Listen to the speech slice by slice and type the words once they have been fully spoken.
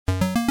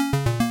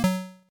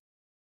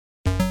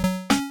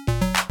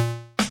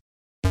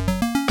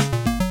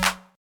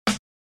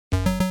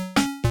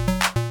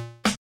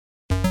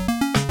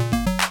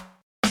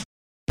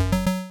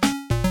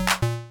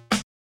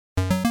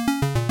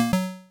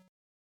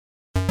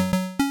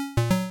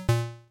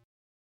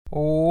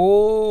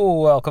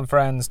Welcome,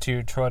 friends,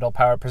 to Troidal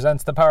Power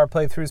Presents the Power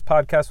Playthroughs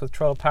podcast with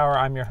Troidal Power.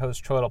 I'm your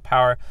host, Troidal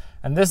Power,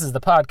 and this is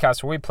the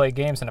podcast where we play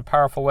games in a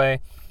powerful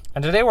way.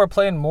 And today we're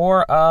playing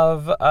more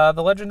of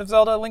The Legend of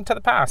Zelda: A Link to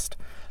the Past.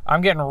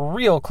 I'm getting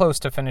real close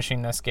to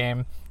finishing this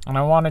game, and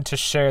I wanted to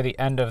share the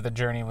end of the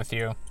journey with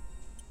you.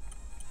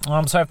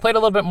 So I've played a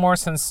little bit more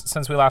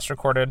since we last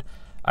recorded.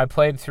 I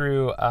played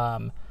through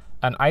an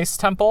ice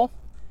temple,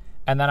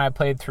 and then I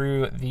played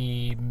through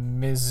the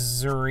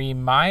Misery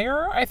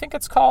Mire, I think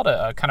it's called,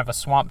 a kind of a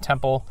swamp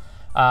temple.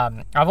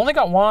 I've only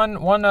got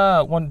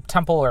one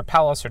temple or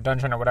palace or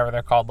dungeon or whatever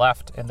they're called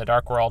left in the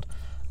Dark World,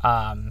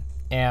 and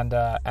then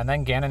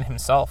Ganon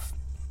himself.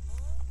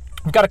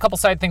 We've got a couple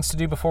side things to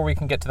do before we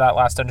can get to that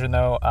last dungeon,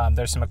 though.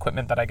 There's some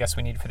equipment that I guess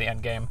we need for the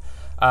end game.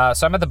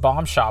 So I'm at the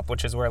bomb shop,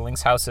 which is where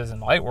Link's house is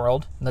in the Light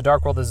World. In the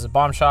Dark World, this is a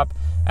bomb shop,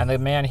 and the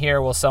man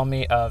here will sell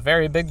me a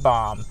very big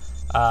bomb.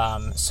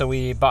 So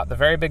we bought the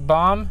very big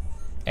bomb,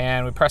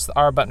 and we pressed the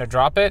R button to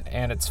drop it,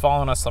 and it's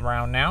following us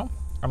around now.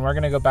 And we're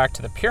going to go back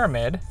to the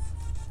pyramid,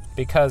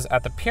 because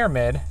at the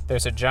pyramid,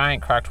 there's a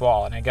giant cracked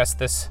wall, and I guess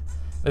this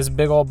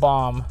big old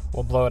bomb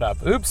will blow it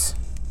up. Oops.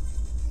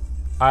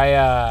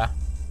 I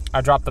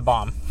dropped the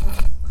bomb.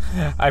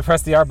 I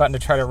pressed the R button to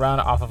try to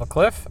run off of a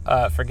cliff,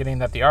 forgetting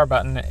that the R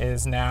button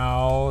is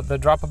now the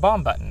drop a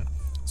bomb button.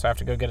 So I have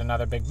to go get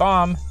another big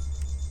bomb.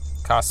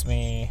 Cost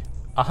me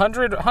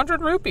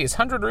 100 rupees.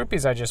 100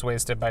 rupees I just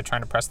wasted by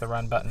trying to press the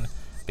run button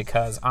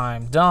because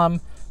I'm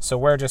dumb. So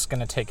we're just going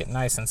to take it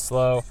nice and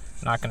slow.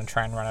 Not going to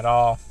try and run at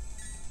all.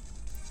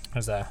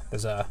 There's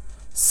a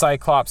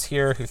Cyclops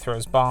here who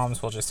throws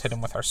bombs. We'll just hit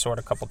him with our sword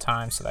a couple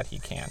times so that he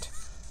can't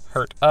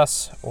hurt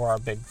us or our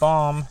big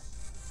bomb.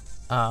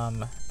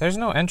 There's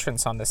no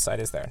entrance on this side,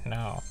 is there?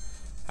 No.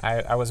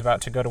 I was about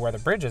to go to where the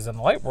bridge is in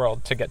the Light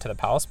World to get to the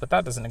palace, but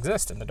that doesn't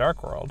exist in the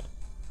Dark World.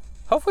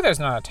 Hopefully there's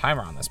not a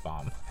timer on this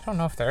bomb. I don't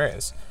know if there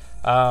is.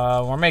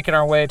 We're making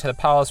our way to the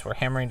palace. We're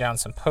hammering down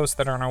some posts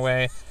that are on our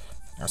way.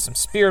 There's some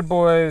speared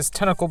boys,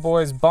 tentacle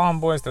boys, bomb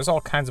boys. There's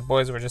all kinds of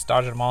boys. We're just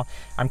dodging them all.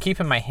 I'm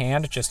keeping my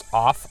hand just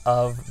off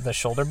of the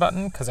shoulder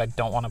button because I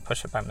don't want to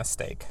push it by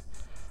mistake.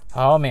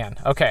 Oh, man.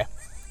 Okay.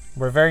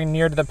 We're very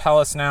near to the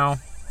palace now.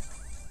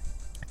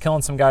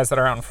 Killing some guys that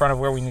are out in front of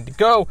where we need to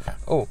go.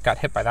 Oh, got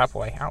hit by that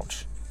boy.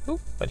 Ouch. Ooh,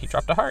 but he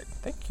dropped a heart.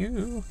 Thank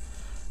you.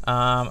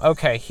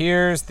 Okay,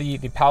 here's the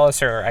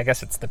palace, or I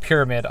guess it's the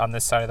pyramid on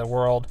this side of the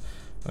world.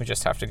 We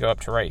just have to go up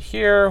to right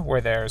here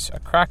where there's a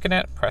crack in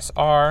it. Press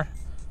R.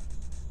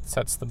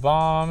 Sets the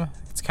bomb.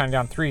 It's counting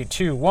down 3,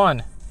 2,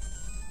 1.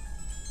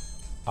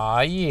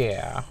 Ah,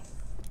 yeah.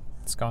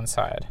 Let's go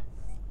inside.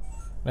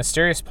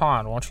 Mysterious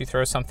pond. Won't you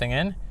throw something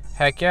in?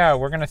 Heck yeah,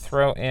 we're going to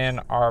throw in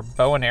our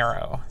bow and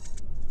arrow.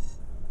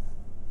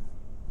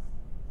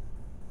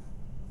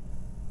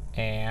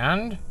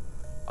 And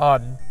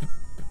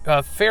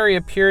a fairy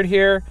appeared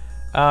here.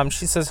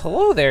 She says,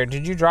 hello there,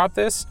 did you drop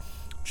this?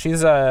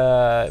 She's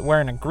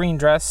wearing a green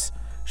dress.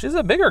 She's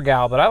a bigger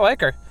gal, but I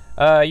like her.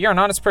 You're an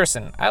honest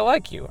person. I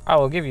like you. I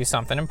will give you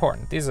something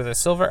important. These are the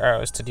silver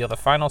arrows to deal the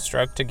final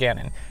stroke to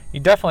Ganon.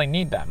 You definitely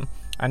need them.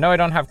 I know I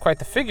don't have quite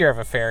the figure of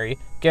a fairy.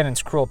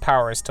 Ganon's cruel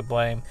power is to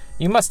blame.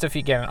 You must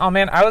defeat Ganon. Oh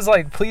man, I was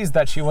pleased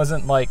that she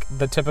wasn't like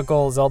the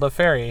typical Zelda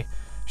fairy.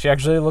 She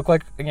actually looked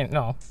like,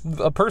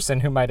 a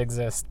person who might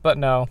exist. But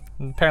no,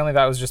 apparently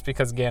that was just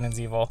because Ganon's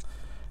evil.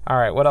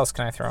 Alright, what else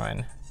can I throw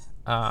in?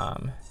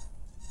 I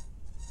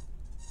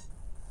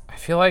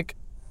feel like,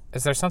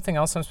 is there something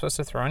else I'm supposed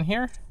to throw in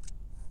here?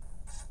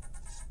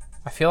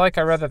 I feel like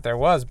I read that there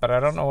was, but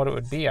I don't know what it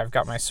would be. I've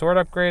got my sword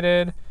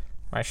upgraded.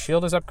 My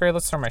shield is upgraded.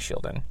 Let's throw my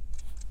shield in.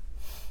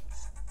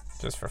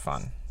 Just for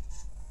fun.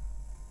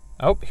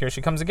 Oh, here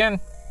she comes again.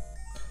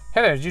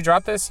 Hey there, did you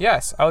drop this?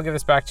 Yes, I'll give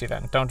this back to you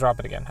then. Don't drop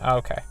it again.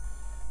 Okay.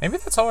 Maybe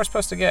that's all we're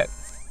supposed to get.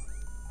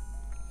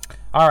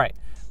 All right.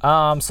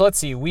 So let's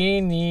see.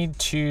 We need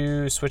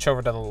to switch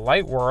over to the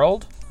Light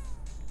World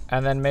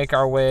and then make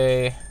our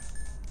way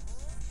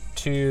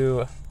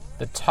to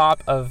the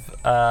top of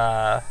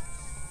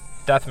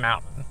Death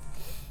Mountain.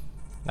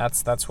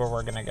 That's where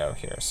we're going to go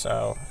here.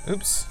 So,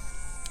 oops.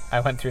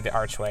 I went through the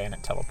archway and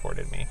it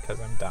teleported me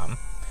because I'm dumb.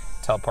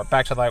 Teleport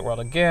back to the Light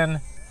World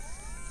again.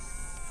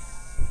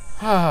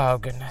 Oh,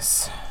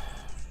 goodness.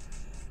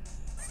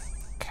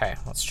 Okay,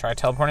 let's try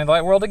teleporting to the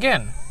Light World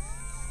again.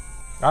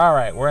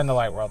 Alright, we're in the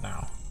Light World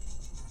now.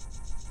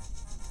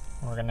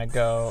 We're going to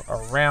go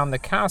around the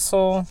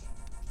castle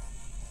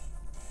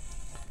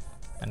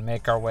and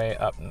make our way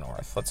up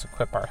north. Let's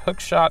equip our hook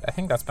shot. I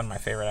think that's been my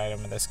favorite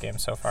item of this game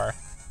so far.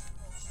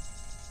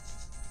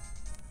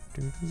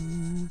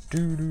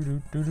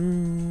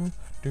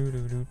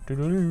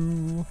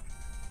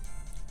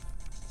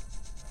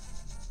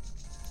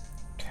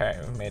 Okay,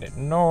 we made it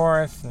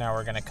north. Now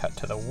we're going to cut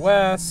to the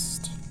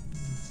west.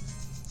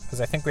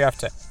 Because I think we have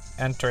to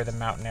enter the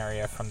mountain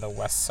area from the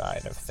west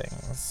side of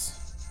things.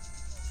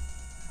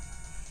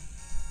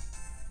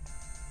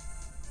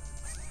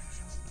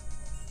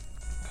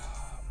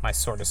 My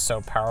sword is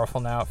so powerful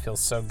now. It feels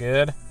so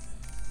good.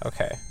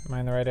 Okay, am I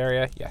in the right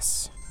area?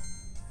 Yes.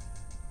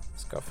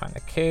 Let's go find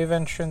the cave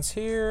entrance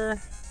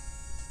here.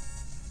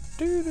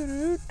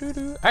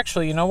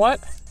 Actually, you know what?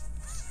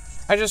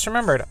 I just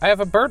remembered. I have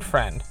a bird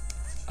friend.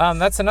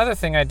 That's another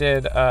thing I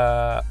did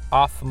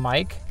off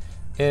mic,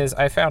 is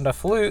I found a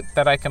flute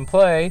that I can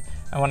play,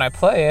 and when I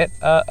play it,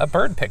 a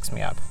bird picks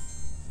me up.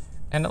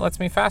 And it lets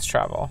me fast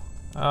travel.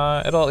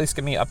 It'll at least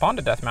get me up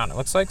onto Death Mountain, it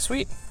looks like.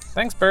 Sweet.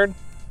 Thanks, bird.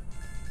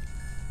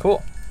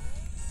 Cool.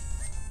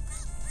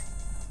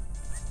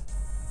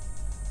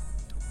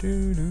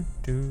 And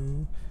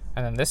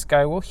then this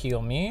guy will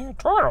heal me.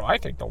 Troidal, I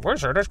think the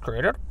wizard has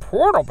created a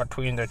portal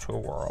between the two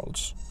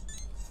worlds.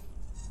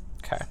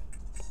 Okay.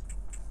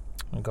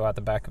 I'll go out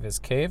the back of his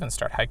cave and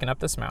start hiking up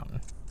this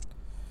mountain.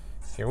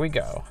 Here we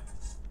go.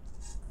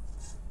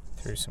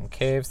 Through some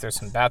caves. There's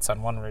some bats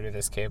on one route of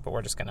this cave, but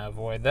we're just going to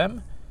avoid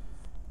them.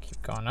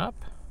 Keep going up.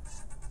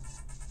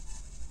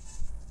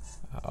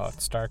 Oh,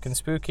 it's dark and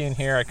spooky in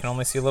here. I can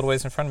only see a little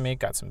ways in front of me.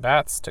 Got some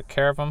bats. Took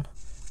care of them.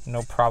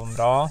 No problem at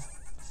all.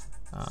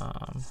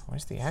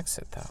 Where's the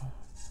exit, though?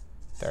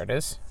 There it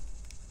is.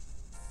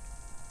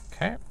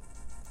 Okay.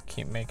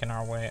 Keep making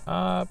our way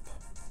up.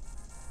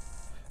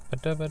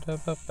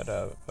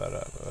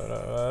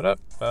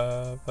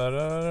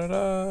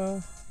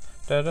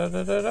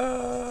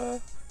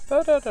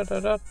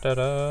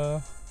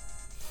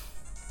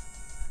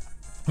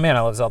 Man,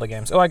 I love Zelda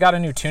games. Oh, I got a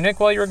new tunic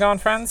while you were gone,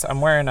 friends.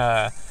 I'm wearing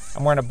a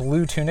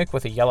blue tunic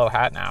with a yellow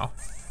hat now.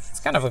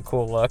 It's kind of a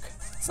cool look.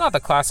 It's not the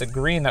classic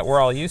green that we're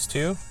all used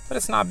to, but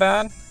it's not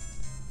bad.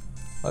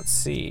 Let's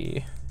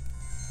see.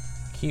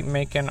 Keep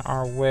making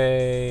our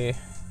way.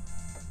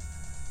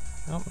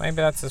 Oh, maybe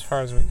that's as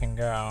far as we can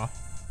go.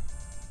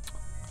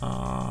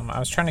 I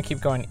was trying to keep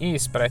going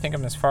east, but I think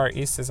I'm as far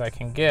east as I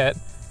can get.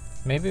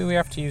 Maybe we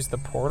have to use the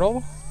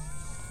portal?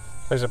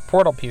 There's a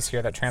portal piece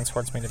here that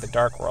transports me to the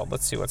Dark World.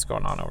 Let's see what's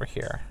going on over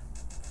here.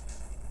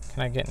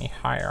 Can I get any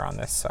higher on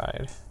this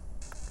side?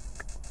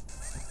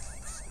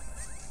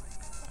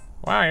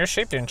 Wow, your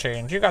shape didn't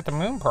change. You got the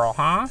moon pearl,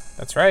 huh?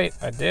 That's right,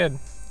 I did.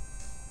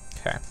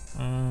 Okay.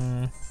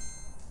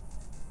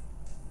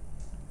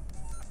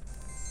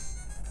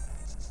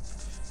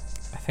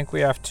 I think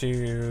we have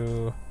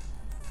to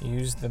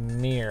use the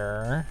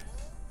mirror.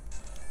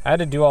 I had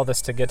to do all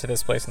this to get to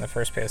this place in the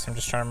first place. I'm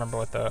just trying to remember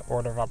what the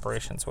order of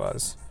operations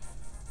was.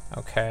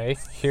 Okay,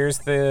 here's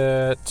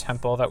the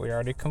temple that we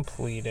already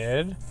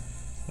completed.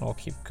 And we'll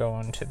keep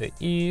going to the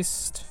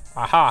east.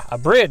 Aha, a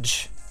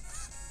bridge!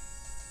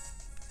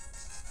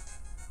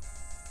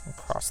 We'll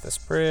cross this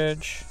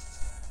bridge.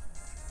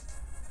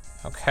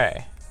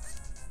 Okay.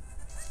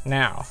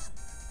 Now,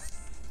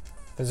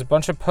 there's a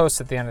bunch of posts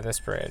at the end of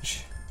this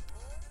bridge.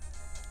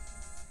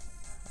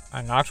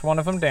 I knocked one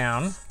of them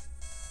down,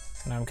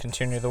 and I'm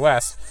continuing to the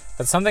west.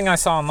 But something I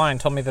saw online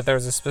told me that there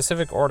was a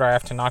specific order I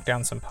have to knock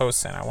down some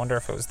posts in. I wonder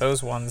if it was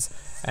those ones,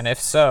 and if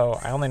so,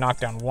 I only knocked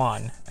down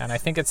one. And I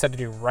think it said to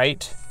do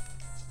right,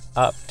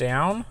 up,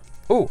 down.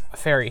 Ooh, a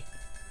fairy.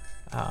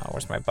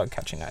 Where's my bug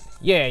catching net?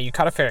 Yeah, you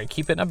caught a fairy.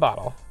 Keep it in a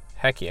bottle.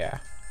 Heck yeah.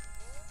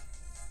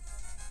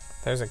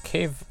 There's a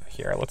cave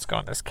here. Let's go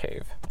in this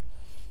cave.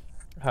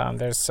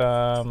 There's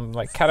some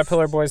like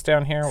caterpillar boys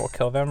down here. We'll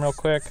kill them real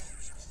quick.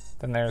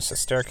 Then there's a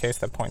staircase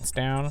that points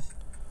down.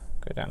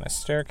 Go down this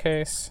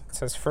staircase. It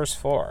says first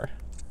floor.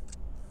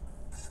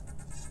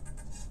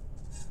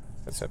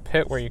 There's a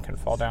pit where you can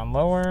fall down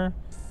lower.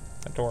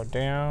 A door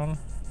down.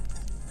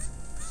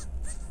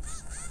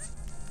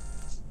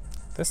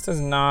 This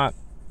does not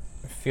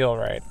feel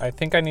right. I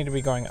think I need to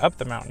be going up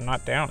the mountain,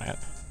 not down it.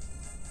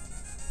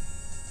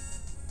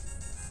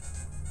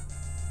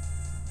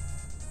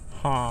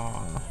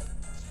 Huh.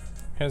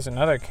 Here's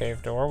another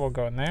cave door. We'll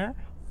go in there.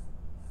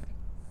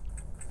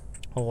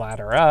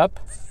 Ladder up.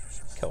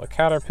 Kill a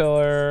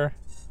caterpillar.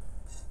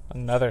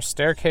 Another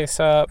staircase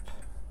up.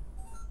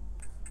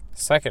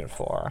 Second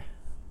floor.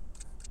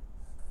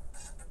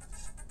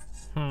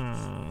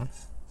 There's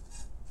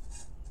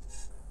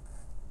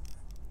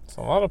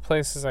a lot of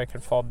places I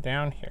could fall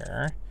down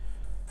here.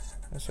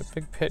 There's a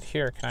big pit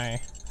here. Can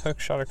I hook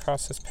shot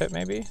across this pit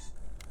maybe?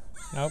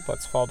 Nope,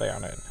 let's fall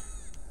down it.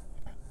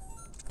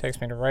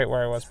 Takes me to right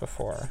where I was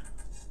before.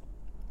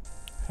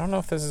 I don't know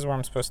if this is where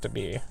I'm supposed to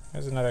be.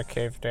 There's another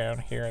cave down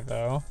here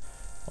though.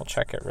 We'll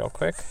check it real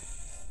quick.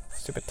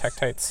 Stupid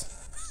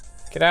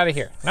Tektites. Get out of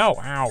here. No,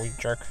 ow, you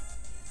jerk.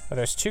 Oh,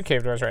 there's two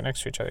cave doors right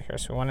next to each other here.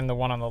 So we went in the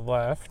one on the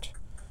left.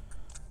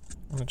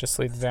 And it just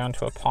leads down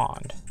to a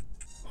pond.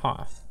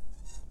 Huh.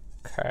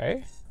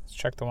 Okay. Let's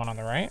check the one on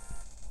the right.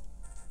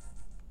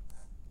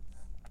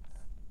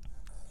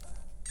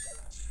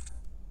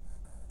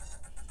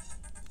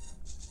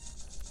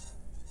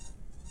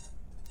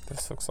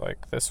 This looks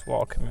like this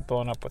wall can be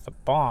blown up with a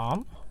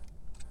bomb.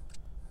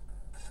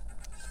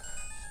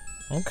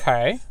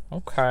 Okay,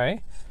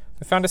 okay.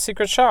 We found a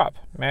secret shop.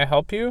 May I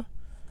help you?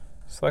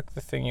 Select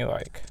the thing you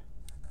like.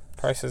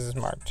 Prices is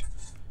marked.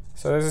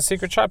 So there's a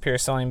secret shop here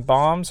selling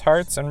bombs,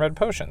 hearts, and red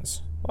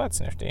potions. Well,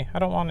 that's nifty. I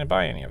don't want to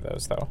buy any of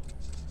those, though.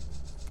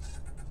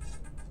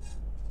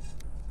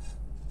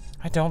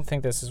 I don't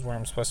think this is where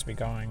I'm supposed to be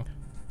going.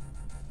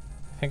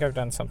 I think I've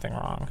done something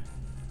wrong.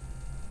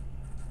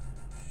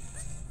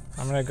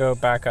 I'm going to go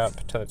back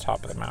up to the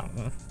top of the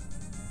mountain.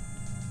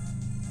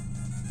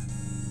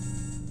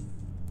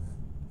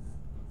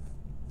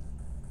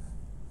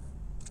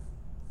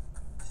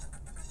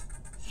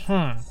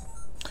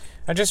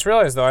 I just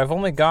realized, though, I've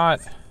only got...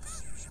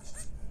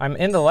 I'm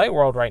in the light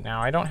world right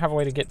now. I don't have a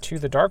way to get to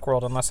the dark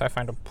world unless I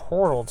find a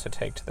portal to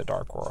take to the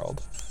dark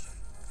world.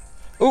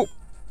 Ooh!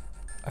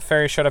 A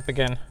fairy showed up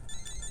again.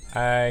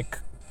 I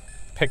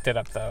picked it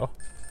up, though.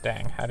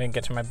 Dang, I didn't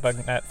get to my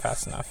bug net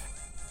fast enough.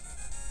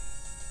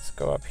 Let's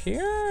go up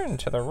here and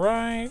to the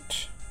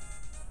right.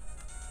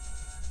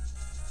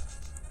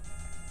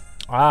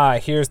 Ah,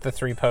 here's the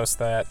 3 posts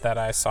that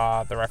I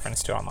saw the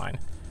reference to online.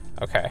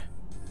 Okay.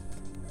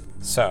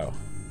 So,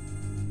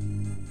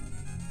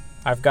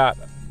 I've got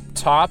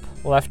top,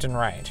 left, and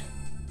right.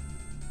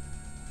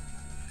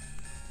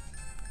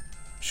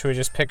 Should we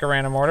just pick a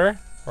random order?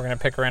 We're going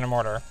to pick a random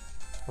order.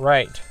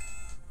 Right.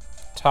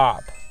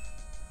 Top.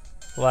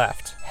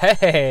 Left.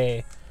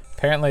 Hey!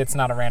 Apparently it's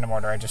not a random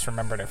order. I just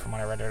remembered it from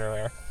when I read it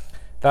earlier.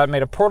 That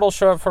made a portal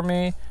show up for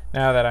me.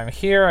 Now that I'm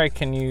here, I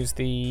can use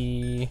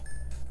the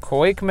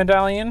Quake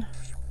medallion.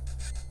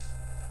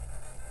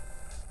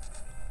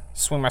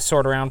 Swing my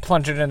sword around,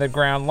 plunge it into the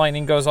ground.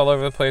 Lightning goes all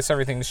over the place.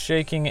 Everything's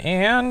shaking,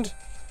 and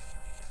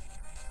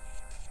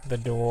the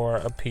door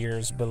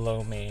appears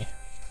below me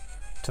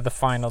to the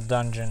final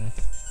dungeon.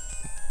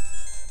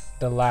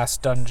 The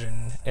last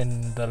dungeon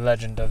in The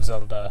Legend of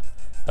Zelda: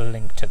 A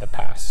Link to the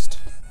Past.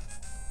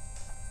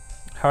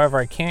 However,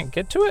 I can't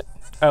get to it.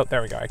 Oh,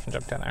 there we go. I can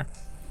jump down there.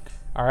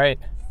 All right.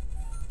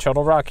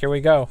 Turtle Rock, here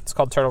we go. It's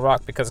called Turtle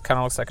Rock because it kind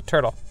of looks like a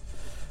turtle.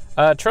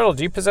 Turtle,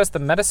 do you possess the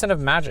Medicine of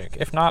Magic?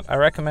 If not, I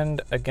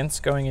recommend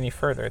against going any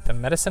further. The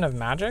Medicine of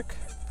Magic?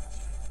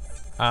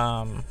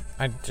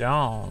 I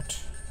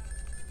don't.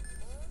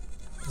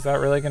 Is that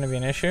really going to be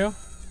an issue?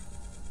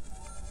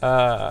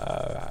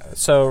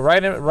 So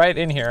right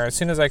in here, as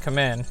soon as I come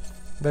in,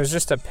 there's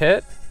just a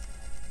pit,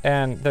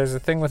 and there's a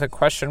thing with a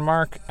question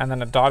mark, and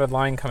then a dotted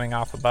line coming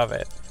off above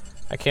it.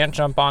 I can't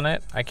jump on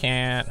it. I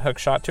can't hook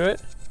shot to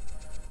it.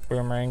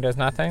 Boomerang does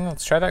nothing.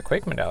 Let's try that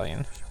Quake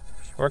medallion.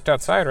 Worked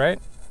outside, right?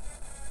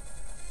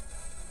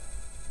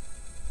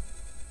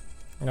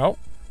 Nope.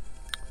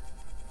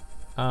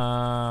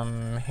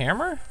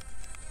 Hammer?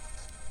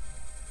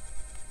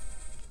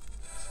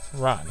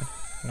 Run.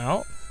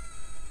 Nope.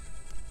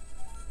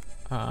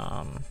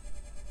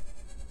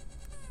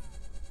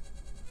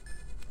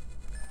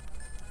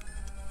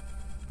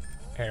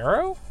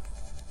 Arrow?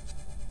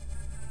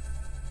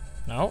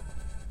 Nope.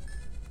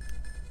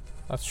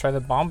 Let's try the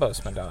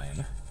Bombos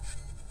medallion.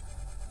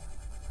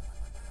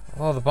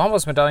 Oh, the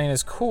Bombos medallion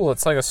is cool.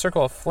 It's like a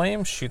circle of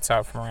flame shoots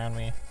out from around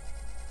me.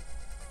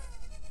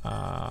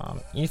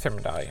 Ether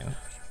medallion.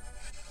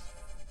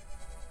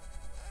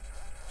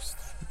 Just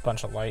a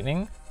bunch of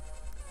lightning.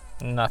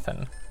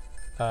 Nothing.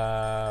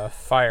 Fire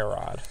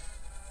rod.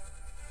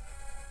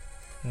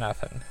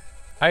 Nothing.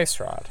 Ice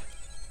rod.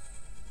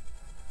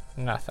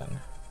 Nothing.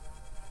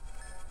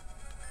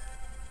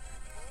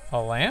 A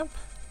lamp?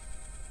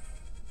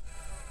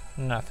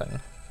 Nothing.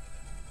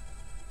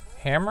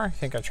 Hammer? I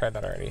think I tried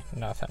that already.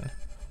 Nothing.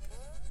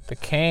 The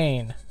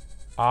cane.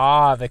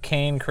 Ah, the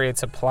cane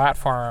creates a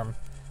platform,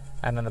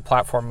 and then the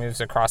platform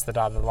moves across the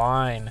dotted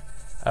line.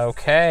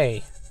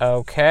 Okay.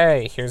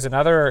 Okay. Here's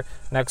another.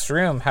 Next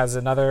room has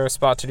another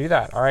spot to do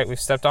that. All right, we've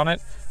stepped on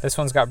it. This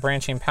one's got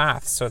branching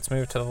paths, so it's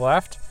moved to the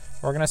left.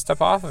 We're going to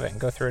step off of it and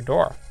go through a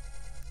door.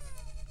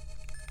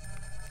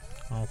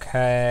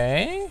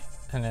 Okay.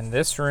 And in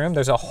this room,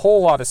 there's a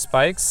whole lot of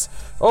spikes.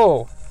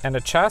 Oh, and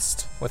a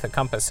chest with a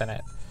compass in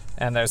it.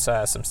 And there's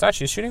some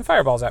statues shooting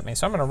fireballs at me,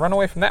 so I'm going to run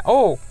away from that.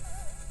 Oh!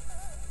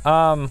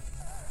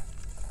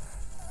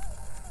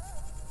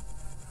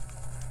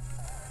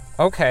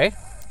 Okay.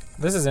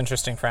 This is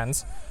interesting,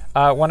 friends.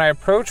 When I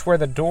approach where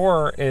the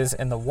door is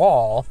in the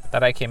wall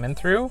that I came in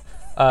through,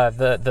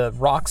 the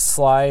rocks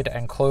slide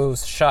and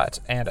close shut,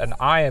 and an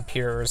eye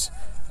appears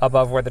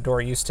above where the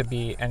door used to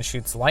be and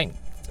shoots light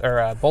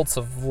or bolts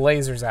of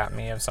lasers at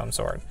me of some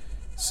sort.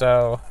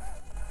 So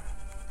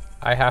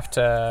I have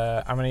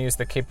to. I'm going to use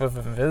the Cape of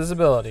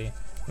Invisibility.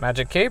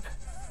 Magic cape?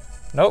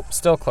 Nope,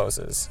 still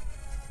closes.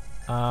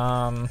 Do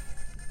I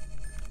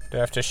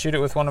have to shoot it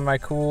with one of my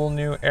cool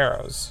new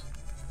arrows?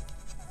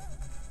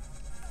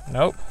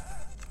 Nope.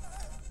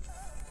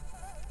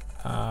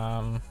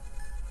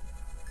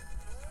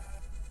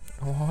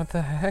 What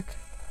the heck?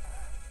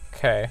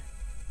 Okay.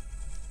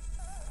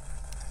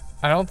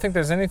 I don't think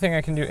there's anything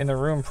I can do in the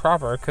room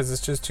proper because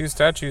it's just two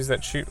statues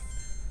that shoot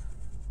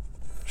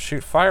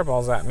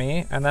fireballs at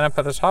me, and then up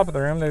at the top of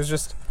the room there's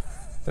just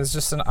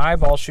an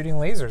eyeball shooting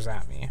lasers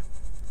at me.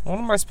 What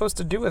am I supposed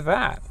to do with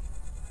that?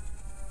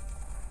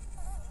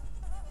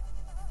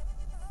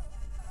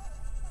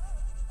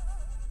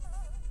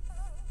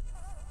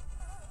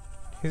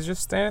 He's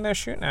just standing there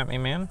shooting at me,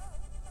 man.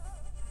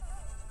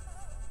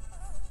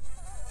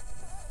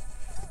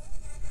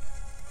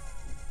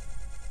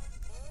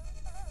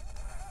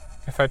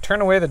 If I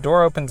turn away, the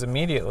door opens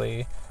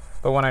immediately,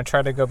 but when I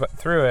try to go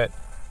through it,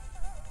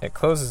 it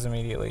closes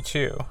immediately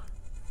too.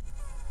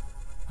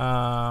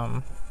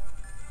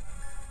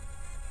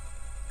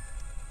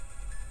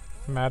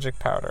 Magic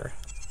powder.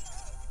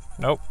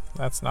 Nope,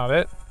 that's not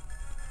it.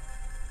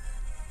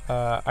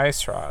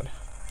 Ice rod.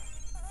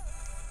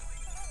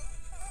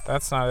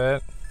 that's not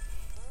it.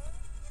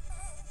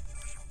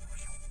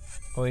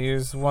 We'll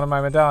use one of my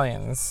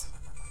medallions.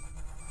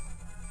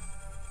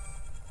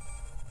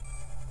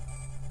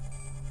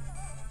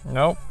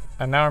 Nope.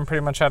 And now I'm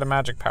pretty much out of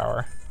magic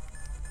power.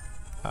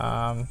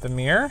 The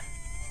mirror?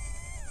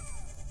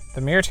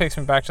 The mirror takes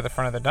me back to the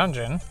front of the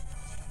dungeon,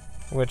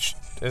 which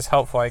is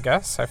helpful, I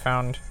guess. I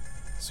found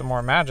some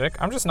more magic.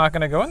 I'm just not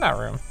going to go in that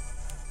room.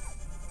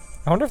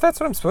 I wonder if that's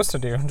what I'm supposed to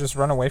do. Just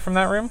run away from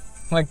that room?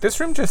 Like, this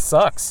room just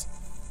sucks.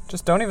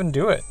 Just don't even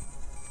do it.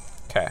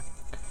 Okay.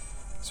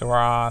 So we're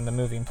on the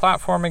moving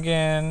platform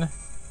again.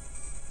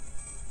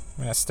 I'm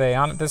going to stay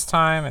on it this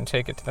time and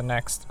take it to the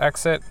next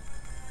exit.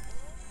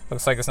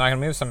 Looks like it's not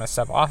going to move, so I'm going to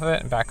step off of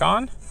it and back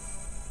on.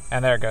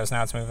 And there it goes.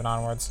 Now it's moving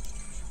onwards.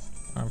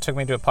 It took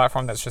me to a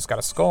platform that's just got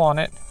a skull on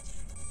it,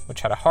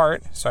 which had a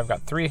heart. So I've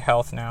got 3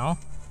 health now.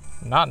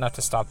 Not enough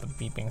to stop the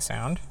beeping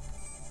sound.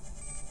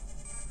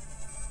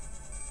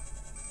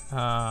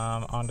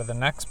 Onto the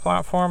next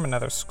platform,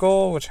 another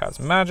skull, which has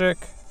magic.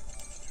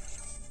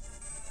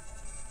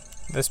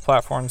 This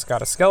platform's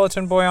got a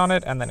skeleton boy on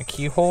it, and then a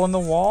keyhole in the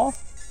wall.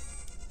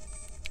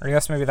 Or I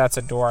guess maybe that's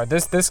a door.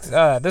 This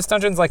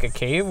dungeon's like a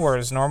cave,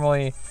 whereas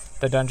normally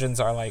the dungeons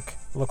are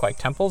look like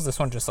temples. This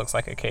one just looks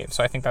like a cave,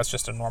 so I think that's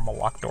just a normal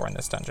locked door in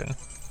this dungeon.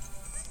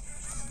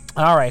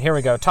 All right, here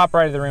we go. Top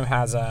right of the room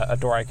has a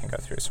door I can go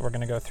through, so we're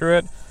gonna go through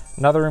it.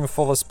 Another room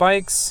full of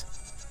spikes,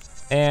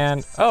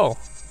 and oh,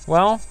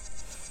 well,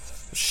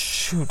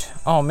 shoot.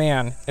 Oh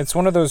man, it's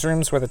one of those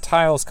rooms where the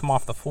tiles come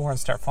off the floor and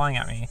start flying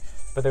at me.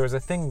 But there was a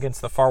thing against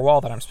the far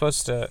wall that I'm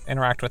supposed to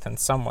interact with in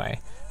some way.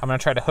 I'm going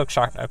to try to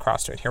hookshot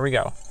across to it. Here we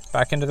go.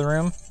 Back into the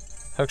room.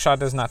 Hookshot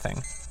does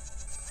nothing.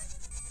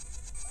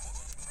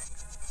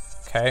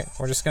 Okay,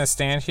 we're just going to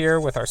stand here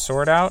with our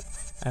sword out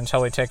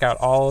until we take out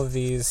all of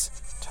these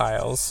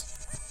tiles.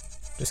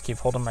 Just keep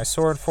holding my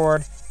sword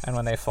forward, and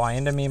when they fly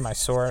into me, my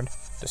sword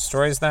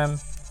destroys them,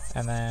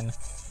 and then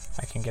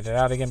I can get it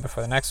out again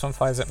before the next one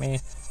flies at me.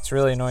 It's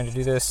really annoying to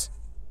do this.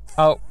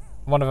 Oh,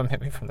 one of them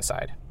hit me from the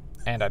side,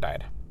 and I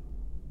died.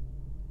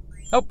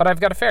 Oh, but I've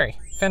got a fairy.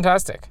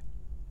 Fantastic.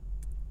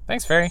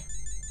 Thanks, fairy.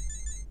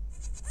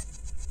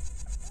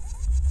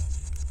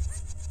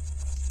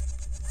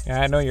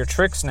 Yeah, I know your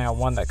tricks now.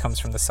 One that comes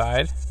from the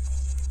side.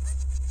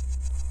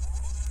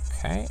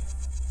 Okay.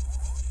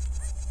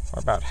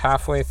 We're about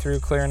halfway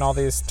through clearing all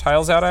these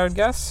tiles out, I would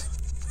guess.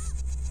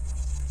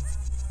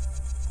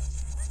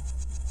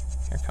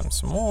 Here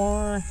comes some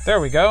more. There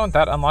we go.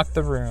 That unlocked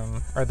the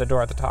room, or the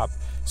door at the top.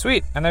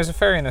 Sweet, and there's a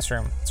fairy in this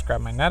room. Let's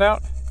grab my net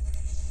out.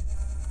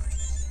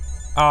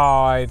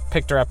 Oh, I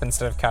picked her up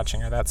instead of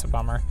catching her. That's a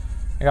bummer.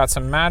 I got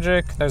some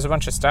magic. There's a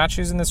bunch of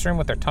statues in this room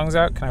with their tongues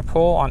out. Can I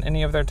pull on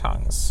any of their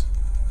tongues?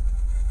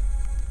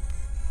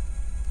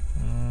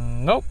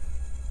 Nope.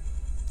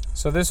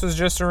 So this was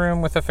just a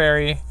room with a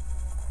fairy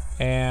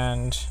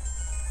and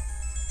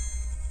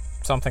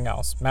something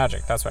else.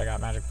 Magic. That's why I got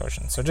magic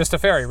potion. So just a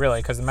fairy,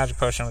 really, because the magic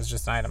potion was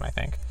just an item, I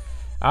think.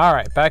 All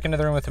right, back into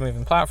the room with the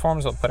moving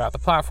platforms. We'll put out the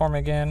platform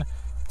again.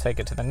 Take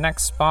it to the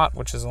next spot,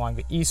 which is along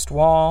the east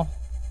wall.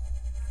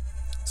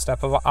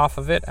 Step off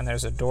of it, and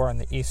there's a door on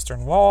the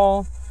eastern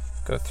wall.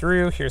 Go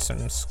through. Here's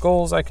some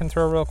skulls I can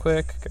throw real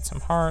quick. Get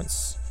some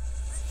hearts.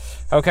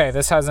 Okay,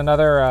 this has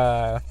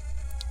another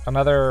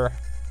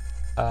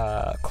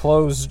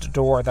closed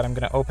door that I'm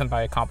going to open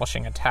by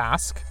accomplishing a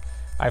task.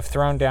 I've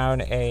thrown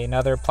down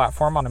another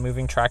platform on a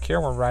moving track here.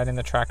 We're riding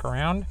the track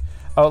around.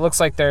 Oh, it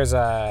looks like there's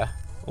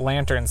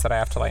lanterns that I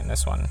have to light in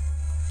this one.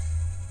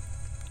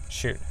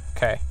 Shoot.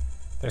 Okay.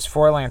 There's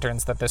 4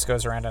 lanterns that this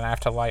goes around, and I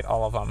have to light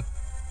all of them.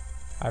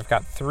 I've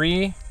got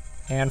 3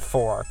 and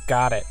 4.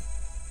 Got it.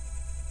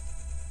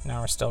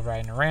 Now we're still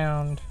riding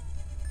around.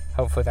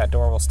 Hopefully that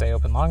door will stay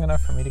open long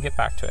enough for me to get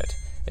back to it.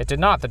 It did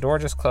not. The door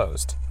just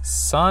closed.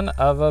 Son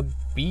of a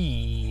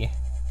bee.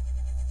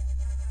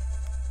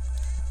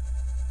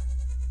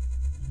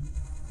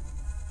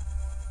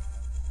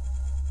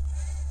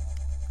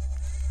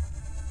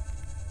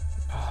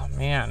 Oh,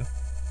 man.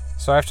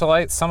 So I have to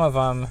light some of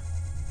them.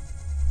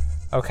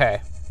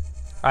 Okay.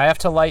 I have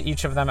to light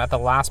each of them at the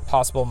last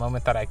possible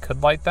moment that I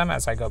could light them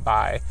as I go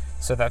by,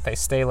 so that they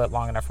stay lit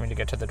long enough for me to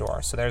get to the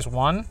door. So there's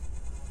 1.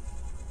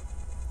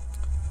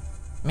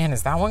 Man,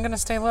 is that one going to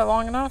stay lit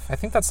long enough? I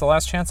think that's the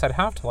last chance I'd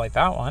have to light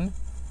that one.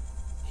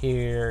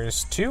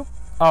 Here's 2.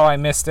 Oh, I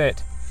missed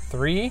it.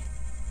 3.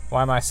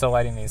 Why am I still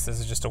lighting these? This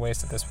is just a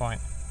waste at this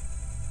point.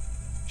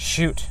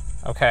 Shoot.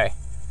 Okay.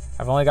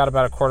 I've only got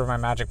about a quarter of my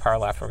magic power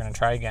left. We're going to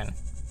try again.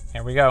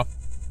 Here we go.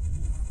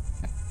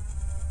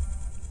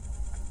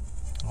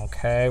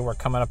 Okay, we're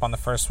coming up on the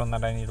first one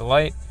that I need to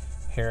light.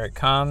 Here it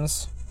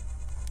comes.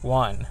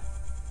 1.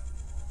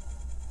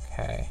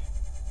 Okay.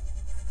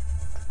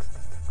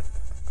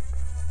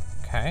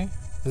 Okay.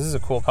 This is a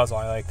cool puzzle.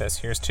 I like this.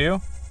 Here's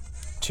 2.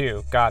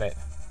 2. Got it.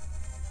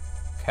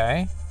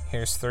 Okay.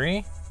 Here's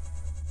 3.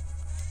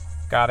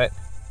 Got it.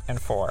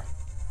 And 4.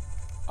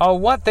 Oh,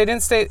 what? They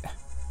didn't stay...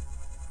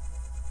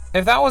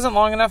 If that wasn't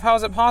long enough, how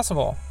is it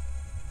possible?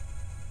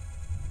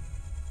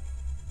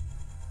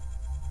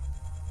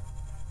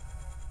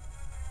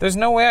 There's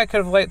no way I could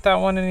have lit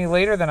that one any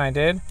later than I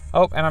did.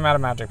 Oh, and I'm out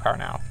of magic power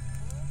now.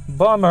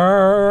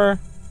 Bummer.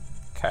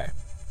 Okay.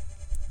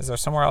 Is there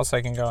somewhere else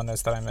I can go in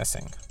this that I'm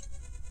missing?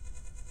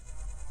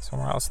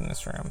 Somewhere else in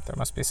this room. There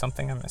must be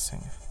something I'm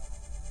missing.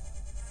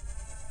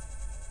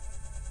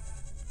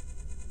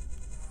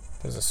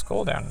 There's a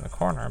skull down in the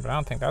corner, but I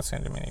don't think that's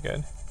going to do me any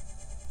good.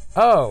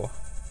 Oh!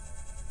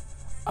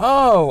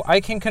 Oh! I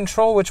can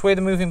control which way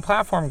the moving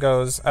platform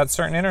goes at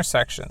certain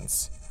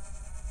intersections.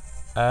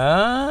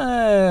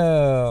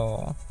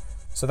 Oh!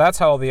 So that's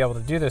how I'll be able to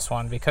do this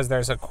one, because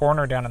there's a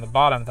corner down in the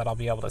bottom that I'll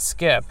be able to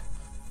skip.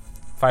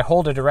 If I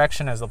hold a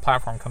direction as the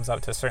platform comes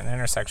up to certain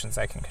intersections,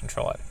 I can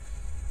control it.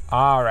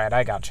 Alright,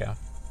 I gotcha.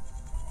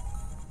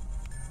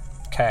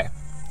 Okay.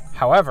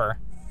 However,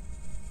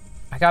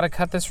 I gotta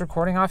cut this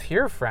recording off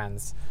here,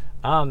 friends.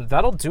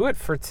 That'll do it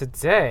for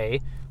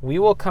today. We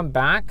will come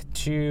back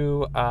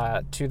to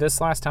this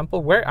last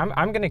temple where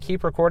I'm gonna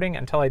keep recording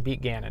until I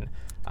beat Ganon.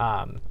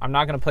 I'm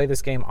not gonna play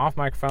this game off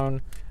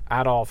microphone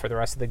at all for the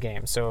rest of the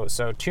game. So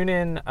tune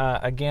in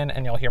again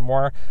and you'll hear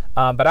more.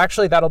 But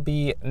actually that'll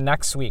be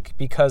next week,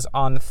 because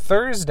on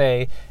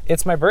Thursday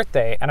it's my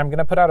birthday and I'm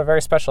gonna put out a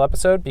very special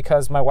episode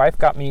because my wife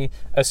got me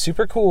a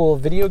super cool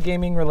video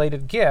gaming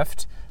related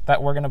gift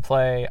that we're gonna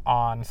play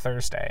on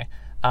Thursday.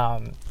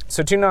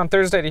 So tune in on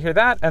Thursday to hear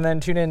that, and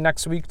then tune in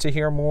next week to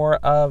hear more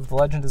of The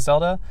Legend of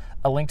Zelda: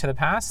 A Link to the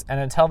Past. And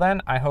until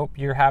then, I hope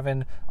you're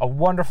having a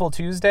wonderful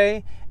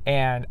Tuesday,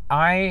 and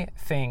I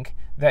think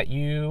that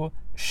you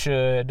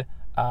should,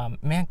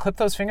 man, clip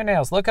those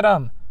fingernails. Look at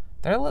them.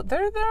 They're a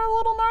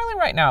little gnarly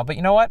right now, but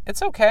you know what?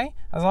 It's okay,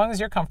 as long as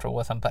you're comfortable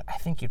with them. But I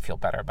think you'd feel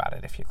better about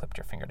it if you clipped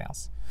your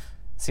fingernails.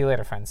 See you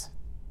later, friends.